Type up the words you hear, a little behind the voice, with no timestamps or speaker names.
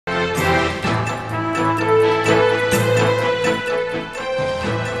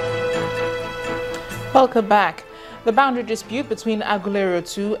Welcome back. The boundary dispute between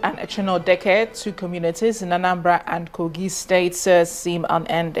Aguleriotu and Echeno, Odeke, two communities in Anambra and Kogi states, seem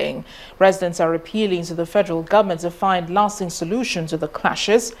unending. Residents are appealing to the federal government to find lasting solutions to the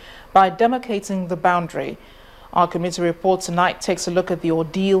clashes by demarcating the boundary. Our community report tonight takes a look at the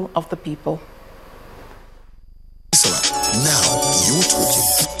ordeal of the people. Now you're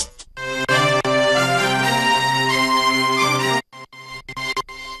talking.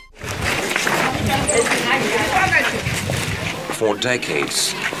 For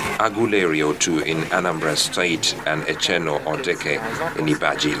decades, Aguleriotu in Anambra State and Echeno, Odeke in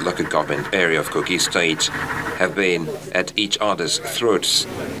Ibaji local government area of Kogi State have been at each other's throats,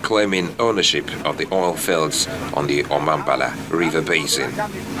 claiming ownership of the oil fields on the Omambala River Basin.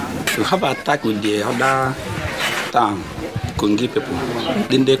 We have an attack with the other town, Kongi people.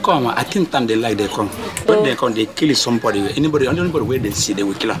 Then they come, I think time they like they come. When they come, they kill somebody. Anybody where they see, they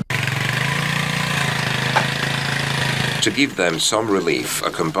will kill her. To give them some relief,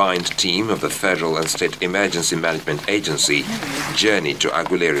 a combined team of the Federal and State Emergency Management Agency journeyed to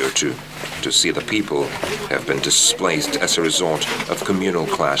Aguleriotu to see the people who have been displaced as a result of communal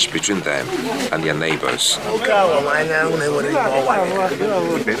clash between them and their neighbors.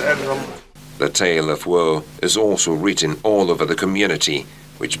 The tale of woe is also written all over the community,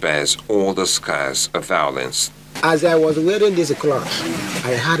 which bears all the scars of violence. As I was wearing this cloth,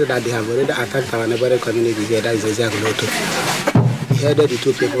 I heard that they have already attacked our neighboring community here, that is Aguleriotu. We heard that the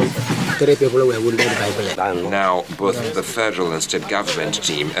 3 people were wounded by bullet. Now, both the federal and state government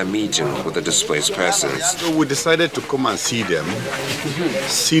team are meeting with the displaced persons. So we decided to come and see them,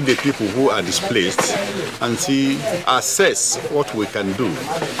 see the people who are displaced, and assess what we can do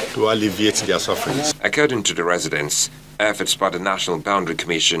to alleviate their sufferings. According to the residents, efforts by the National Boundary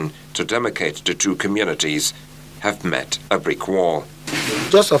Commission to demarcate the two communities have met a brick wall.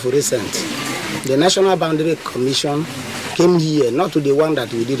 Just of recent, the National Boundary Commission came here, not to the one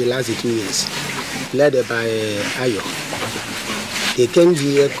that we did the last 2 years, led by Ayo. They came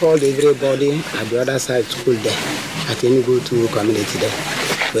here, called everybody at the other side school there, at Enugu community there.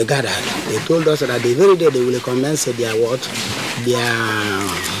 We gathered. They told us that the very day they will commence their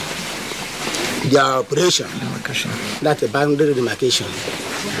operation, that's a boundary demarcation.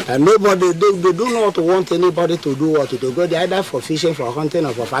 And nobody, they do not want anybody to do what to go there, either for fishing, for hunting,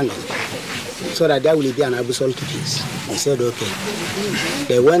 or for farming, so that there will be an absolute peace. They said, okay.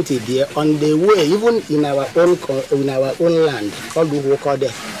 They went there on the way, even in our own land, called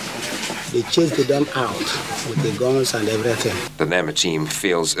Odeke. They chased them out with the guns and everything. The NEMA team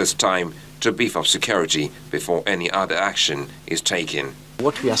feels it's time to beef up security before any other action is taken.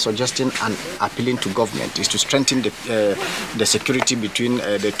 What we are suggesting and appealing to government is to strengthen the security between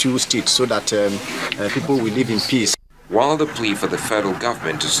the two states so that people will live in peace. While the plea for the federal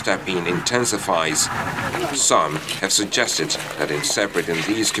government to step in intensifies, some have suggested that in separating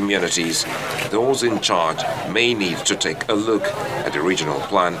these communities, those in charge may need to take a look at the regional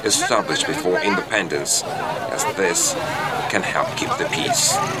plan established before independence, as this can help keep the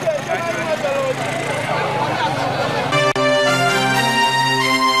peace.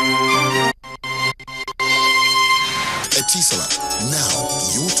 Now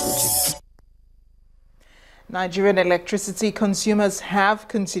you're talking. Nigerian electricity consumers have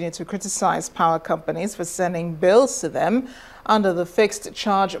continued to criticize power companies for sending bills to them under the fixed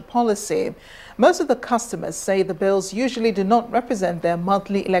charge policy. Most of the customers say the bills usually do not represent their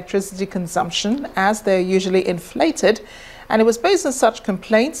monthly electricity consumption, as they're usually inflated. And it was based on such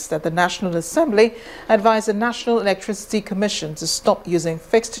complaints that the National Assembly advised the National Electricity Commission to stop using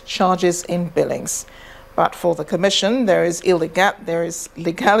fixed charges in billings. But for the Commission, there is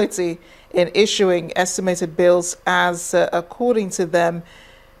legality in issuing estimated bills as, according to them,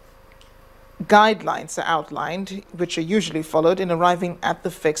 guidelines are outlined, which are usually followed in arriving at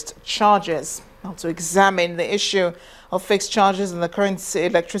the fixed charges. Now, to examine the issue of fixed charges and the current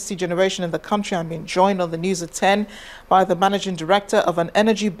electricity generation in the country, I'm being joined on the News at 10 by the Managing Director of an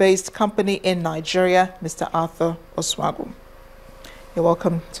energy-based company in Nigeria, Mr. Arthur Oswagu. You're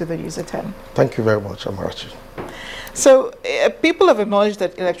welcome to the News at 10. Thank you very much, Amarachi. So people have acknowledged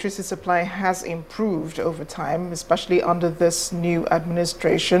that electricity supply has improved over time, especially under this new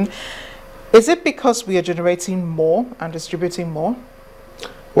administration. Is it because we are generating more and distributing more?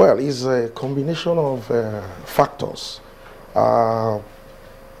 Well, it's a combination of factors.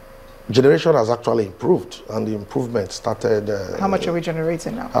 Generation has actually improved, and the improvement started... How much are we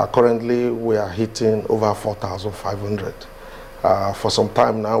generating now? Currently, we are hitting over 4,500. For some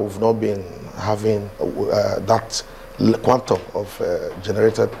time now, we've not been having that quantum of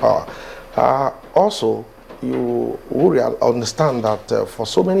generated power. Also, you will understand that for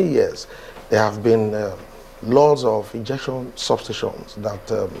so many years, there have been lots of injection substations that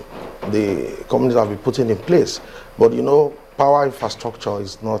the companies have been putting in place. But you know, power infrastructure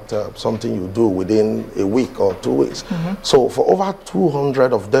is not something you do within a week or 2 weeks. So for over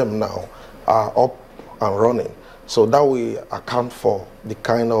 200 of them now are up and running. So that will account for the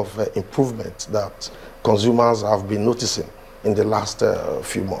kind of improvement that consumers have been noticing in the last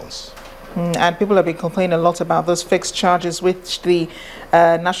few months. And people have been complaining a lot about those fixed charges, which the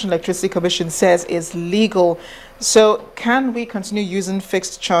National Electricity Commission says is legal. So can we continue using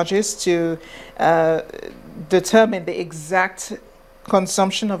fixed charges to determine the exact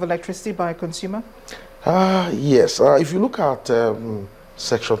consumption of electricity by a consumer? Yes. If you look at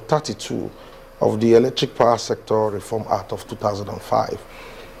Section 32 of the Electric Power Sector Reform Act of 2005,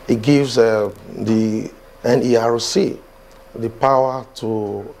 it gives the NERC the power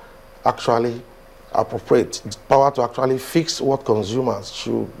to actually appropriate, the power to actually fix what consumers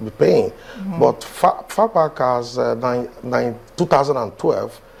should be paying. But far back as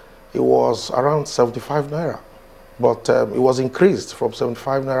 2012, it was around 75 naira. But it was increased from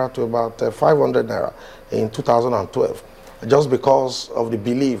 75 naira to about 500 naira in 2012, just because of the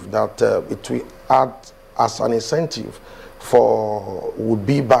belief that it will add as an incentive for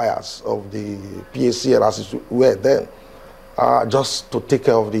would-be buyers of the PACL as it were then, just to take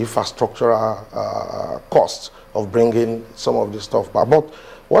care of the infrastructural costs of bringing some of this stuff back. But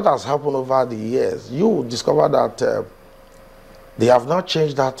what has happened over the years, you discover that they have now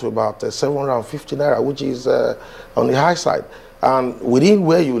changed that to about 750 naira, which is on the high side. And within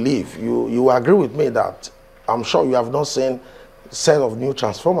where you live, you agree with me that I'm sure you have not seen set of new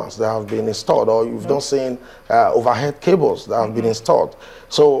transformers that have been installed, or you've not seen overhead cables that have been installed.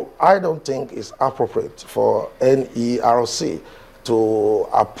 So I don't think it's appropriate for NERC to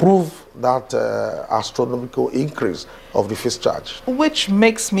approve that astronomical increase of the fixed charge. Which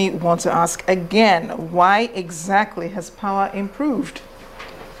makes me want to ask again, why exactly has power improved?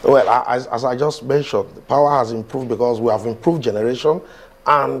 Well, as I just mentioned, power has improved because we have improved generation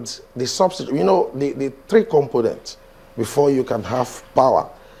and the substitute. You know, the three components before you can have power.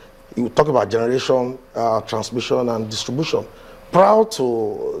 You talk about generation, transmission, and distribution. Prior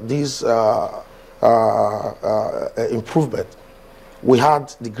to this improvement, we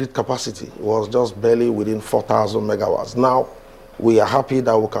had the grid capacity. It was just barely within 4,000 megawatts. Now, we are happy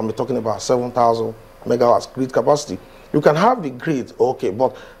that we can be talking about 7,000 megawatts grid capacity. You can have the grid, okay,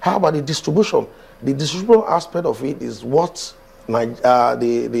 but how about the distribution? The distribution aspect of it is what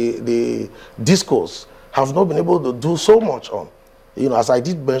the discos have not been able to do so much on. You know, as I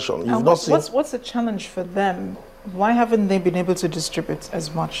did mention, you've not seen... What's the challenge for them? Why haven't they been able to distribute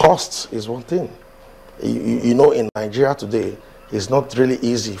as much? Costs is one thing. You know, in Nigeria today, it's not really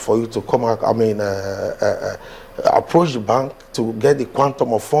easy for you to come out, approach the bank to get the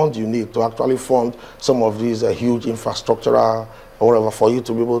quantum of funds you need to actually fund some of these huge infrastructural or whatever for you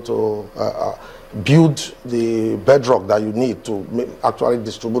to be able to build the bedrock that you need to actually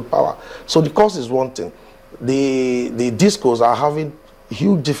distribute power. So the cost is one thing. The discos are having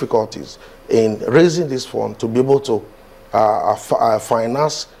huge difficulties in raising this fund to be able to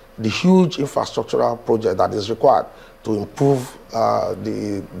finance the huge infrastructural project that is required to improve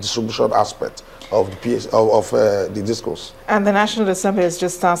the distribution aspect of the the discos. And the National Assembly has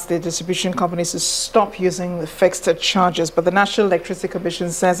just asked the distribution companies to stop using the fixed charges, but the National Electricity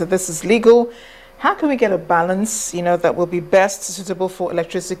Commission says that this is legal. How can we get a balance, you know, that will be best suitable for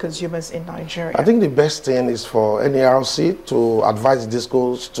electricity consumers in Nigeria? I think the best thing is for NERC to advise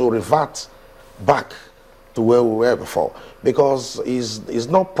discos to revert back to where we were before, because it's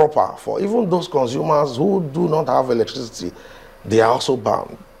not proper for even those consumers who do not have electricity. They are also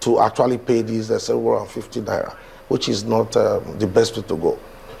bound to actually pay these 750 naira, which is not the best way to go.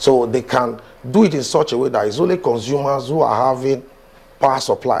 So they can do it in such a way that it's only consumers who are having power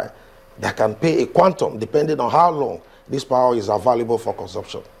supply that can pay a quantum depending on how long this power is available for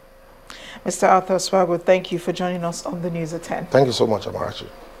consumption. Mr. Arthur Swago, thank you for joining us on the News at 10. Thank you so much, Amarachi.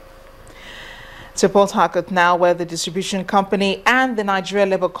 To Port Harcourt now, where the distribution company and the Nigeria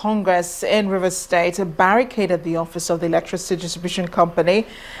Labour Congress in Rivers State barricaded the office of the electricity distribution company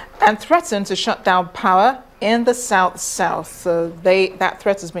and threatened to shut down power in the south-south. So that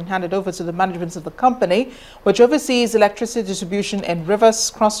threat has been handed over to the management of the company, which oversees electricity distribution in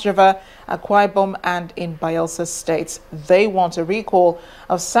Rivers, Cross River, Akwa Ibom, and in Bayelsa states. They want a recall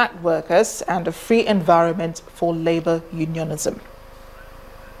of sacked workers and a free environment for labor unionism.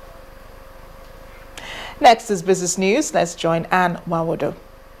 Next is business news. Let's join Anne Wawodo.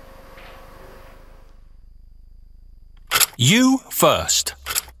 You first.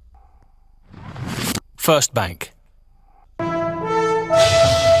 First Bank.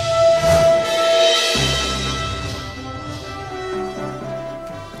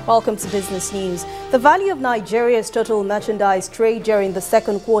 Welcome to Business News. The value of Nigeria's total merchandise trade during the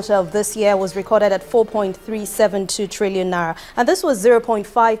second quarter of this year was recorded at 4.372 trillion naira, and this was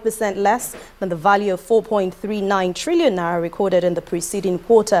 0.5% less than the value of 4.39 trillion naira recorded in the preceding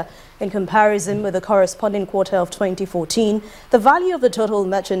quarter. In comparison with the corresponding quarter of 2014, the value of the total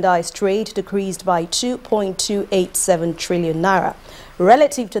merchandise trade decreased by 2.287 trillion naira.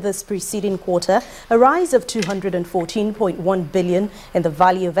 Relative to this preceding quarter, a rise of 214.1 billion in the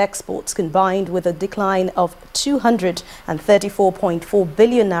value of exports combined with a decline of 234.4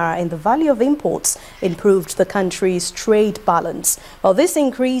 billion naira in the value of imports improved the country's trade balance. While this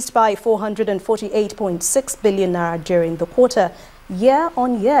increased by 448.6 billion naira during the quarter. Year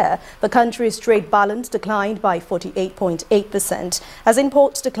on year, the country's trade balance declined by 48.8%, as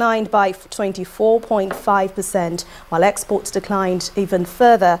imports declined by 24.5%, while exports declined even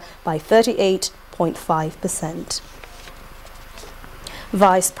further by 38.5%.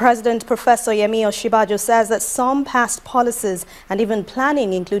 Vice President Professor Yemi Osinbajo says that some past policies and even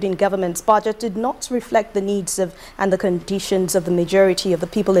planning, including government's budget, did not reflect the needs of and the conditions of the majority of the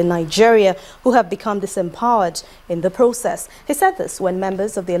people in Nigeria who have become disempowered in the process. He said this when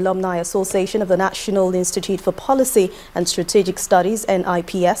members of the Alumni Association of the National Institute for Policy and Strategic Studies,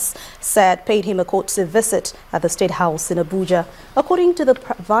 NIPS, paid him a courtesy visit at the State House in Abuja. According to the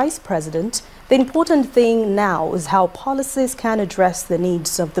Vice President, the important thing now is how policies can address the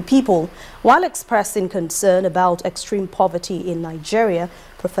needs of the people. While expressing concern about extreme poverty in Nigeria,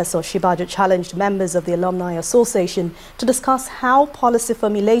 Professor Osinbajo challenged members of the Alumni Association to discuss how policy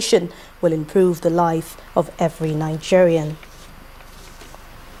formulation will improve the life of every Nigerian.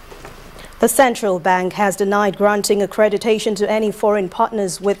 The central bank has denied granting accreditation to any foreign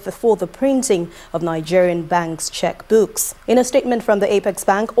partners for the printing of Nigerian banks' checkbooks. In a statement from the Apex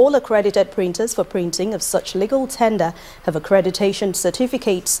Bank, all accredited printers for printing of such legal tender have accreditation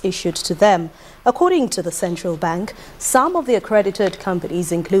certificates issued to them. According to the central bank, some of the accredited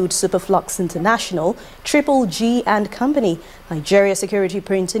companies include Superflux International, Triple G and Company, Nigeria Security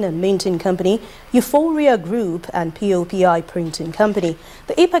Printing and Minting Company, Euphoria Group and POPI Printing Company.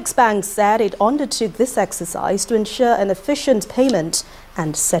 The Apex Bank said it undertook this exercise to ensure an efficient payment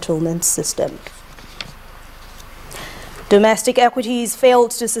and settlement system. Domestic equities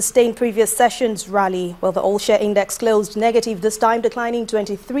failed to sustain previous session's rally, while the all-share index closed negative, this time declining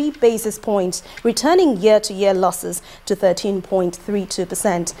 23 basis points, returning year-to-year losses to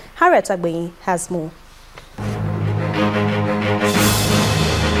 13.32%. Harriet Agbeyi has more.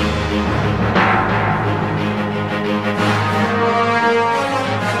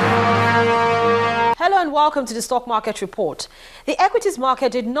 Hello and welcome to the Stock Market Report. The equities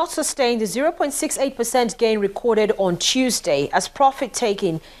market did not sustain the 0.68% gain recorded on Tuesday as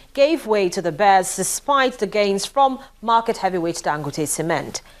profit-taking gave way to the bears despite the gains from market heavyweight Dangote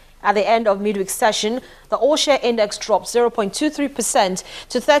Cement. At the end of midweek session, the all-share index dropped 0.23%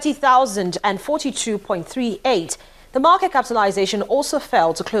 to 30,042.38. The market capitalization also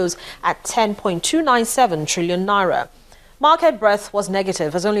fell to close at 10.297 trillion naira. Market breadth was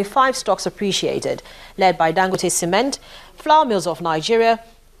negative as only 5 stocks appreciated, led by Dangote Cement, Flour Mills of Nigeria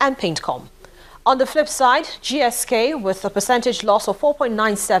and Paintcom. On the flip side, GSK, with a percentage loss of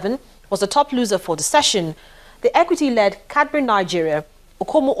 4.97, was the top loser for the session. The equity-led Cadbury Nigeria,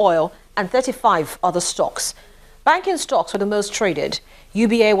 Okomo Oil and 35 other stocks. Banking stocks were the most traded.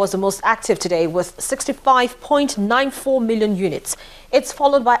 UBA was the most active today with 65.94 million units. It's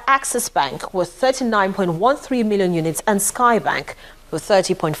followed by Access Bank with 39.13 million units and Skybank with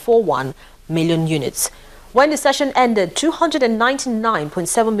 30.41 million units. When the session ended,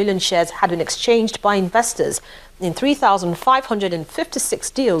 299.7 million shares had been exchanged by investors in 3,556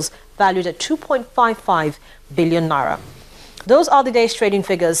 deals valued at 2.55 billion naira. Those are the day's trading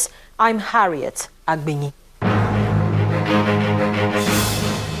figures. I'm Harriet Agbeyi.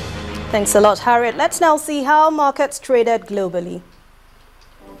 Thanks a lot, Harriet. Let's now see how markets traded globally.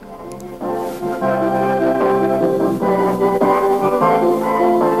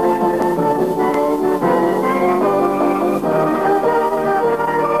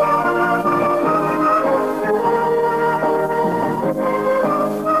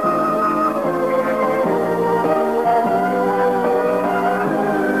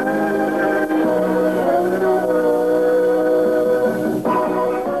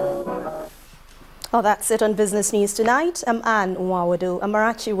 Well, that's it on Business News tonight. I'm Anne Nwawado.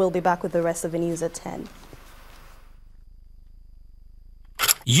 Amarachi will be back with the rest of the news at 10.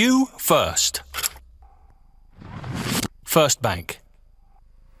 You first. First Bank.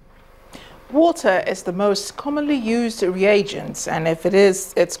 Water is the most commonly used reagent, and if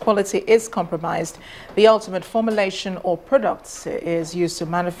its quality is compromised, the ultimate formulation or product is used to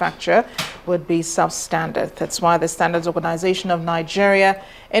manufacture would be substandard. That's why the Standards Organization of Nigeria,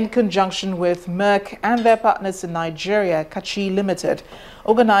 in conjunction with Merck and their partners in Nigeria, Kachi Limited,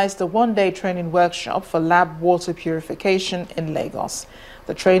 organized a one-day training workshop for lab water purification in Lagos.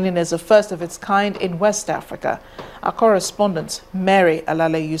 The training is the first of its kind in West Africa. Our correspondent, Mary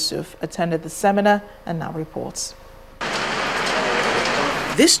Aguleriotu, attended the seminar and now reports.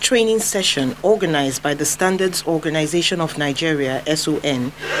 This training session, organized by the Standards Organization of Nigeria,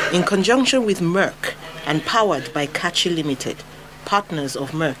 SON, in conjunction with Merck and powered by Kachi Limited, partners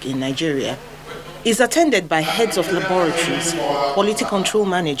of Merck in Nigeria, is attended by heads of laboratories, quality control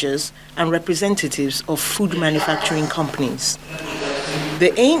managers, and representatives of food manufacturing companies.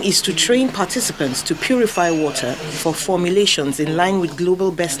 The aim is to train participants to purify water for formulations in line with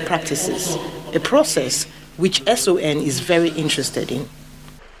global best practices, a process which SON is very interested in.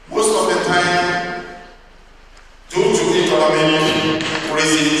 Most of the time, due to economic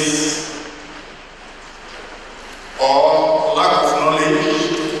reasons or lack of knowledge,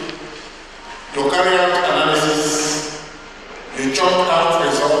 you carry out analysis, you churn out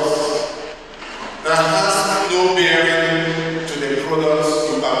results that has no bearing to the products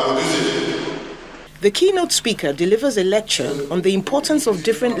you are producing. The keynote speaker delivers a lecture on the importance of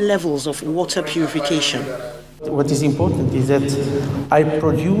different levels of water purification. What is important is that I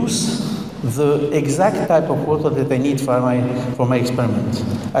produce the exact type of water that I need for my experiment.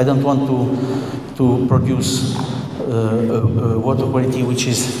 I don't want to produce water quality which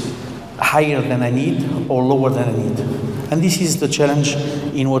is higher than I need or lower than I need. And this is the challenge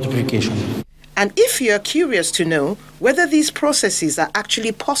in water purification. And if you are curious to know whether these processes are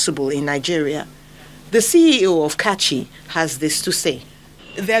actually possible in Nigeria, the CEO of Kachi has this to say.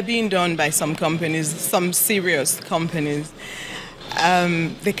 They're being done by some companies, some serious companies.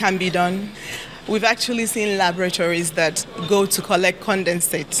 They can be done. We've actually seen laboratories that go to collect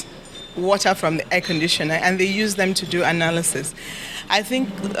condensate water from the air conditioner and they use them to do analysis. I think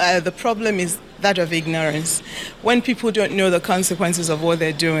the problem is that of ignorance. When people don't know the consequences of what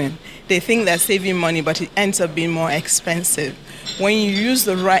they're doing, they think they're saving money, but it ends up being more expensive. When you use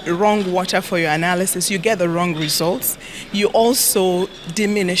the wrong water for your analysis, you get the wrong results. You also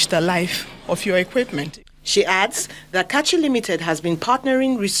diminish the life of your equipment. She adds that Kachi Limited has been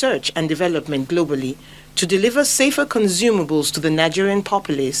partnering research and development globally to deliver safer consumables to the Nigerian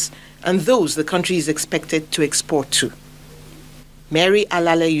populace and those the country is expected to export to. Mary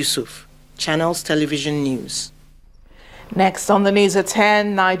Aguleriotu, Channels Television News. Next on the news at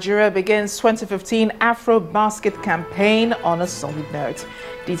 10, Nigeria begins 2015 Afro Basket campaign on a solid note.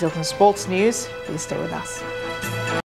 Details on sports news, please stay with us.